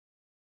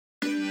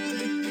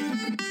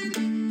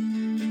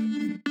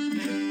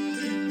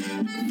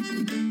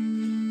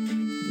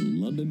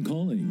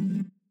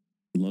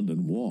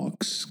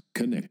Walks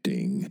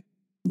Connecting.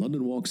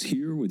 London Walks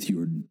here with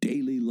your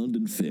daily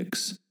London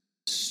fix.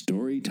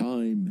 Story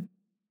time,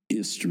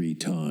 history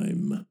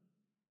time.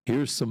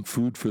 Here's some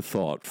food for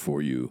thought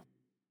for you.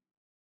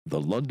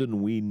 The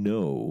London we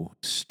know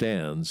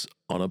stands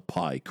on a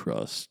pie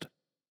crust.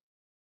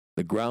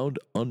 The ground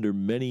under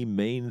many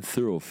main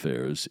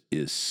thoroughfares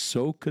is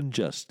so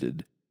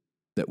congested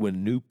that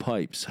when new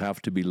pipes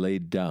have to be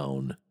laid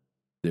down,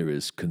 there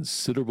is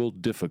considerable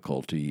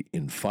difficulty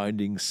in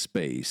finding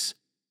space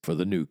for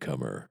the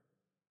newcomer.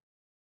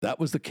 That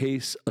was the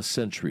case a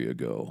century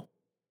ago.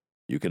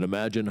 You can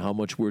imagine how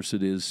much worse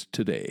it is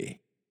today.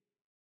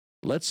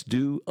 Let's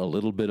do a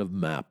little bit of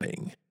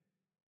mapping,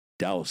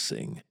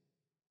 dowsing,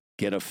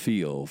 get a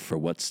feel for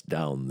what's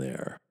down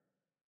there.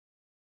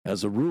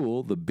 As a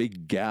rule, the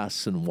big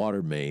gas and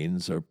water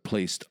mains are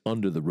placed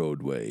under the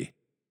roadway,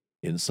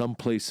 in some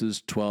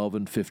places 12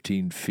 and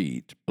 15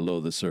 feet below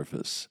the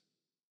surface.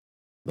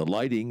 The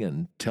lighting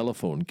and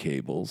telephone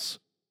cables,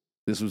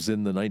 this was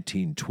in the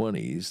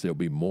 1920s, there'll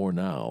be more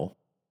now.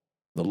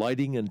 The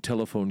lighting and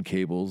telephone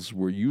cables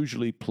were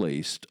usually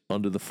placed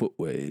under the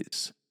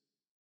footways.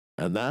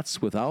 And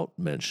that's without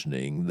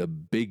mentioning the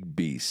big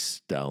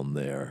beasts down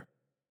there,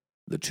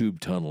 the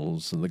tube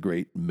tunnels and the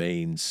great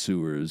main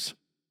sewers,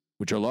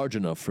 which are large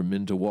enough for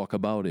men to walk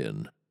about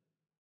in.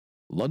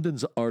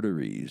 London's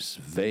arteries,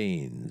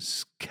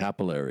 veins,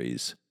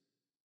 capillaries,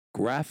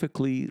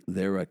 graphically,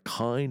 they're a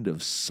kind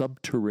of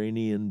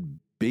subterranean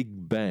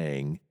Big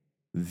Bang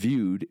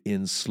viewed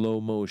in slow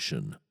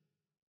motion.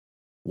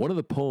 One of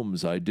the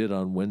poems I did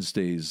on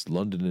Wednesday's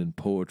London in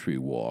Poetry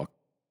Walk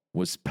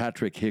was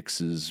Patrick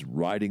Hicks's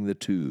Riding the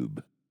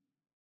Tube.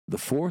 The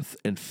fourth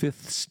and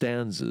fifth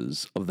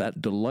stanzas of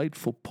that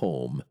delightful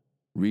poem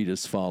read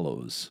as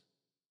follows.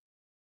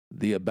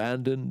 The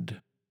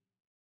abandoned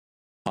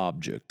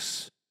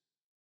objects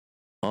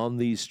on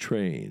these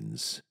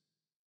trains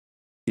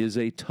is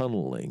a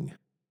tunneling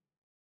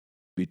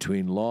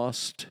between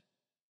lost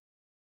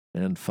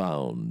and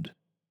found.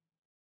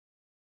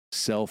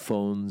 Cell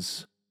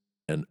phones,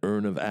 an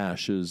urn of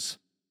ashes,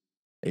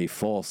 a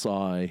false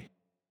eye,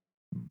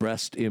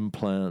 breast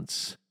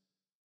implants,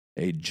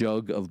 a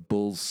jug of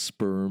bull's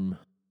sperm,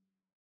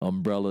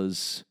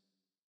 umbrellas,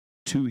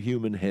 2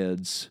 human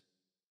heads,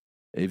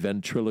 a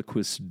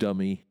ventriloquist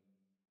dummy,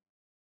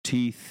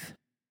 teeth,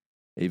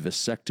 a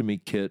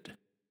vasectomy kit,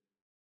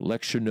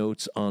 lecture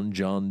notes on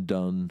John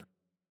Donne,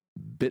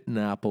 bitten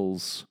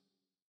apples,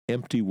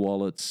 empty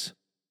wallets,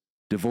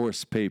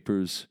 divorce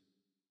papers,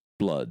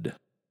 blood.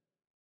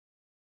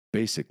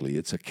 Basically,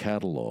 it's a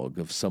catalog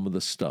of some of the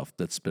stuff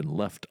that's been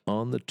left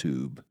on the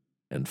tube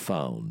and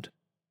found.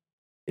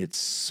 It's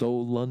so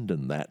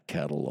London, that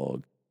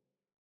catalog.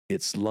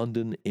 It's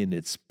London in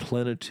its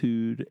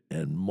plenitude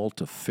and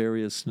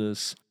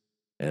multifariousness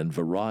and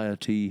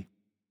variety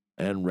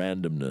and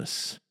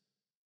randomness.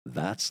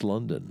 That's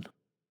London.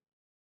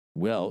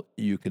 Well,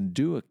 you can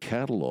do a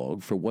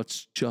catalog for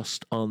what's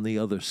just on the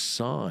other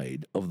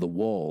side of the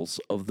walls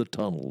of the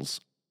tunnels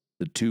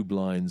the tube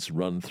lines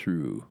run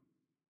through.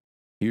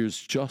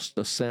 Here's just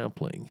a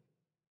sampling.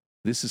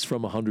 This is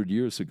from 100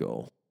 years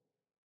ago.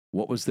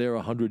 What was there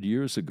 100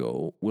 years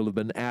ago will have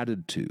been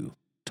added to,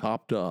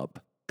 topped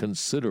up,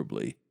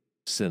 considerably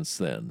since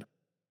then.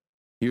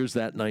 Here's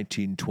that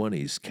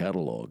 1920s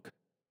catalog.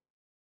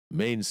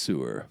 Main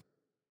sewer,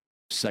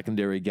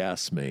 secondary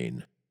gas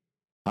main,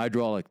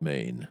 hydraulic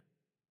main,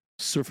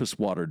 surface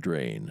water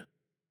drain,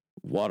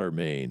 water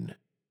main,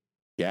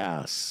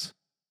 gas,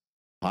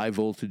 high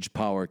voltage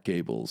power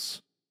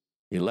cables,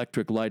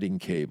 electric lighting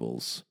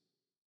cables,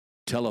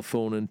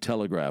 telephone and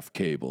telegraph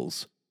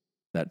cables.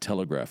 That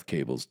telegraph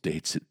cables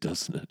dates it,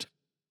 doesn't it?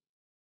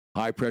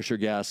 High pressure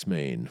gas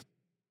main,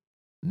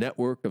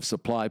 network of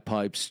supply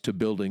pipes to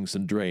buildings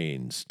and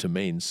drains to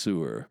main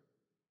sewer.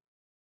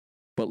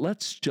 But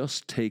let's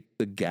just take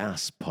the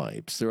gas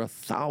pipes. There are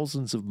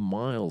thousands of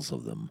miles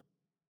of them,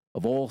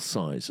 of all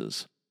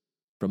sizes,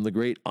 from the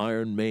great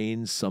iron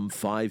mains some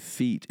 5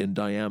 feet in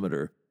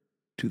diameter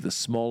to the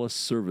smallest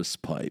service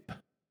pipe.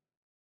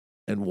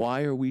 And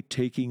why are we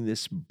taking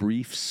this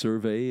brief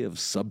survey of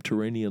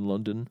subterranean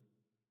London,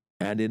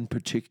 and in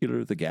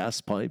particular the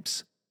gas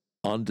pipes,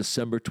 on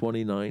December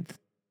 29th?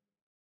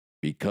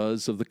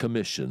 Because of the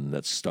commission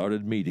that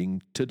started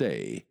meeting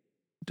today,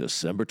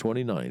 December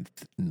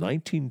 29th,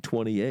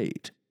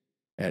 1928,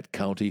 at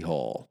County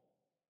Hall.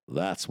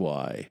 That's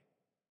why.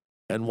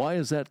 And why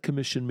is that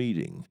commission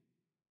meeting?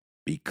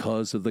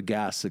 Because of the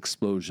gas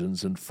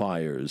explosions and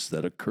fires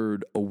that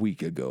occurred a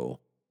week ago.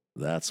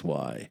 That's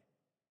why.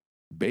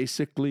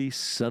 Basically,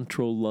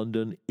 central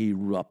London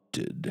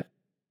erupted.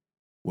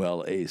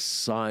 Well, a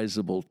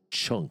sizable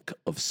chunk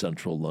of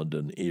central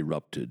London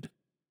erupted.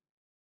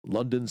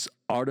 London's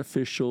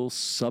artificial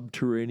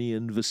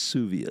subterranean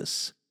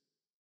Vesuvius,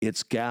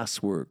 its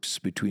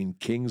gasworks between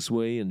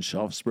Kingsway and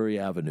Shaftesbury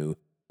Avenue,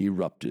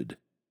 erupted.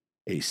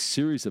 A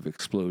series of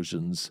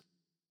explosions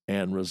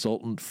and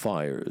resultant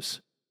fires.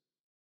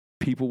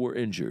 People were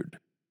injured.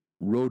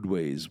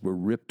 Roadways were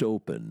ripped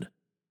open.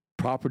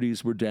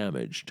 Properties were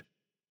damaged.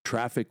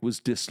 Traffic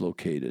was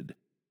dislocated.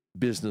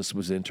 business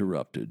was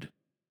interrupted.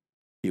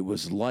 It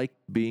was like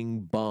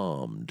being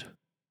bombed,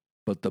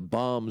 but the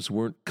bombs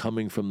weren't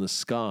coming from the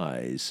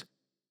skies.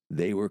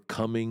 They were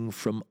coming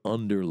from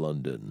under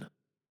London,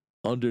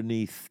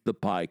 underneath the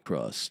pie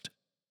crust.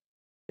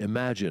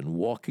 Imagine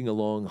walking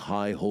along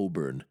High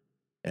Holborn,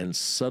 and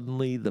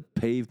suddenly the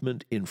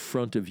pavement in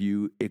front of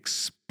you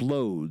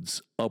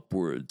explodes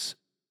upwards.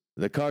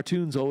 The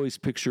cartoons always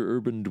picture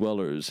urban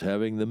dwellers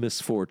having the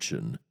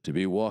misfortune to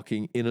be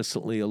walking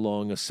innocently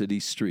along a city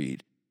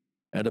street,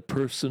 and a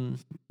person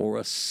or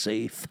a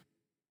safe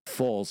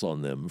falls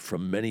on them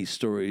from many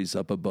stories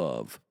up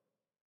above.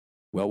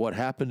 Well, what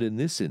happened in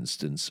this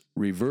instance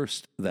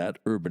reversed that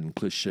urban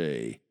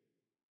cliché.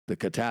 The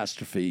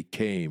catastrophe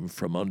came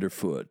from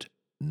underfoot,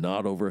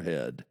 not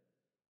overhead.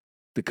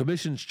 The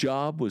commission's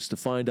job was to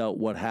find out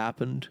what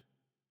happened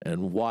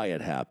and why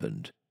it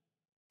happened,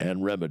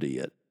 and remedy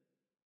it.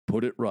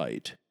 Put it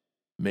right.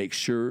 Make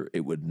sure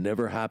it would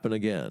never happen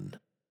again.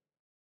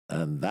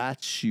 And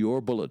that's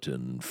your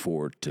bulletin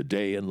for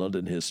Today in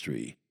London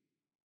History.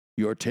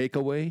 Your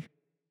takeaway?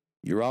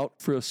 You're out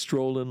for a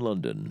stroll in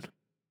London.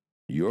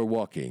 You're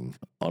walking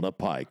on a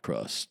pie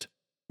crust.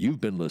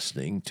 You've been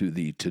listening to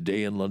the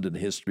Today in London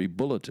History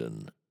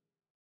Bulletin,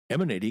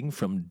 emanating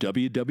from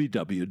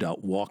www.walks.com,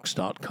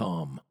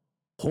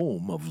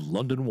 home of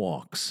London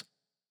Walks,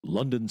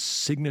 London's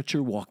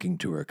signature walking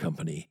tour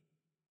company,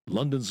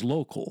 London's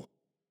local,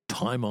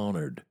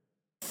 time-honored,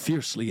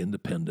 fiercely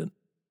independent,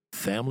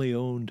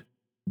 family-owned,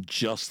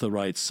 just the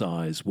right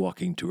size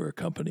walking tour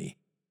company.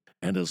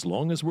 And as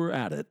long as we're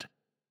at it,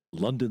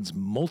 London's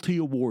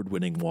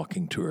multi-award-winning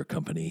walking tour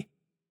company,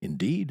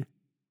 indeed,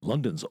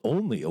 London's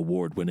only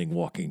award-winning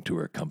walking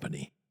tour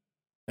company.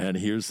 And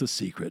here's the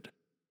secret.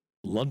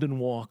 London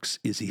Walks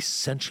is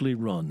essentially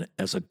run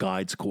as a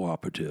guides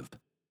cooperative.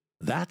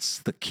 That's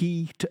the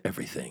key to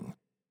everything.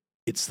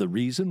 It's the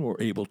reason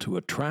we're able to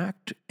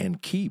attract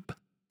and keep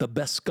the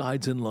best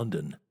guides in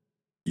London.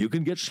 You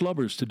can get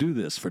schlubbers to do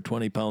this for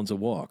 £20 a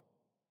walk,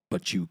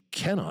 but you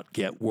cannot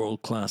get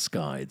world-class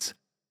guides,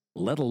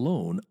 let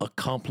alone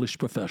accomplished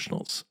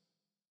professionals.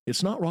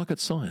 It's not rocket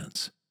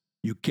science.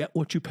 You get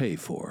what you pay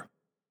for.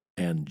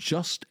 And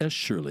just as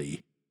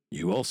surely,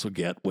 you also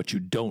get what you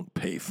don't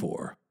pay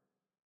for.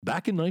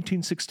 Back in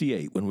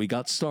 1968, when we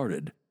got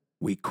started,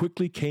 we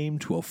quickly came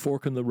to a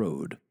fork in the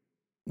road.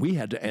 We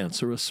had to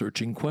answer a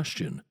searching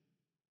question.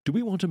 Do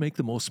we want to make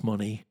the most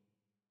money,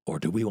 or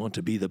do we want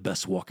to be the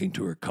best walking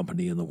tour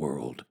company in the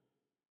world?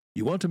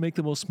 You want to make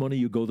the most money,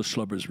 you go the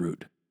schlubbers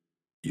route.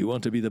 You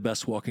want to be the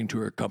best walking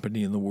tour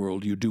company in the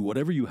world, you do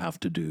whatever you have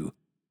to do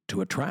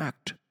to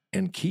attract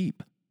and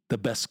keep the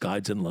best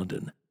guides in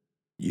London.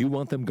 You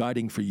want them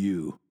guiding for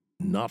you,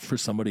 not for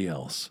somebody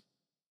else.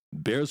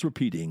 Bears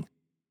repeating,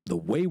 the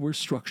way we're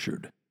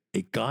structured,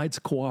 a guides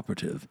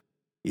cooperative,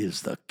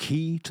 is the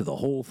key to the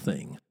whole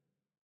thing.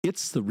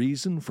 It's the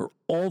reason for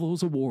all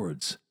those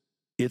awards.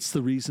 It's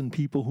the reason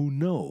people who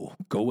know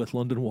go with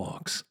London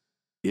Walks.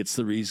 It's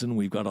the reason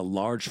we've got a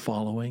large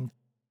following,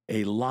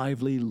 a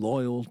lively,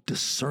 loyal,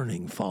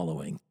 discerning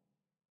following.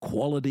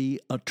 Quality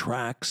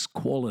attracts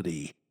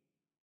quality.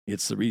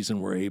 It's the reason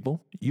we're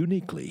able,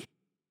 uniquely,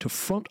 to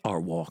front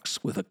our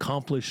walks with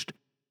accomplished,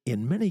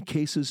 in many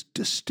cases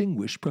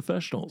distinguished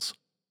professionals.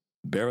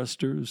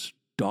 Barristers,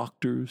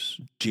 doctors,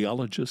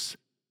 geologists,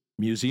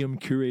 museum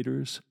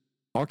curators,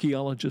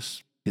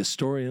 archaeologists,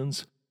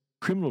 historians,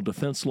 criminal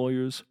defense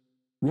lawyers,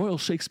 Royal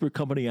Shakespeare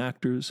Company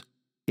actors,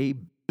 a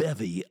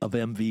bevy of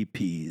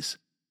MVPs,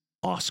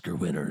 Oscar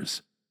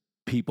winners,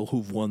 people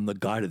who've won the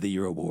Guide of the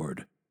Year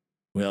award.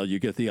 Well, you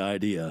get the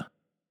idea.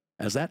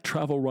 As that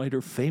travel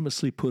writer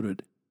famously put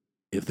it,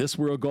 if this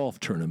were a golf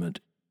tournament,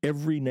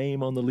 every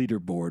name on the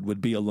leaderboard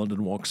would be a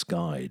London Walks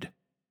guide.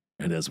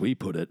 And as we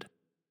put it,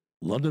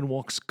 London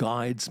Walks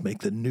guides make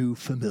the new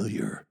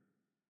familiar,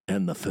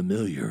 and the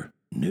familiar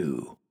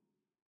new.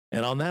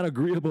 And on that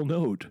agreeable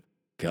note,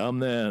 come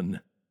then,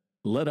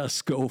 let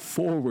us go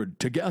forward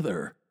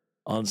together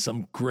on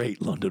some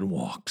great London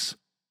Walks.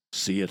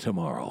 See you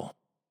tomorrow.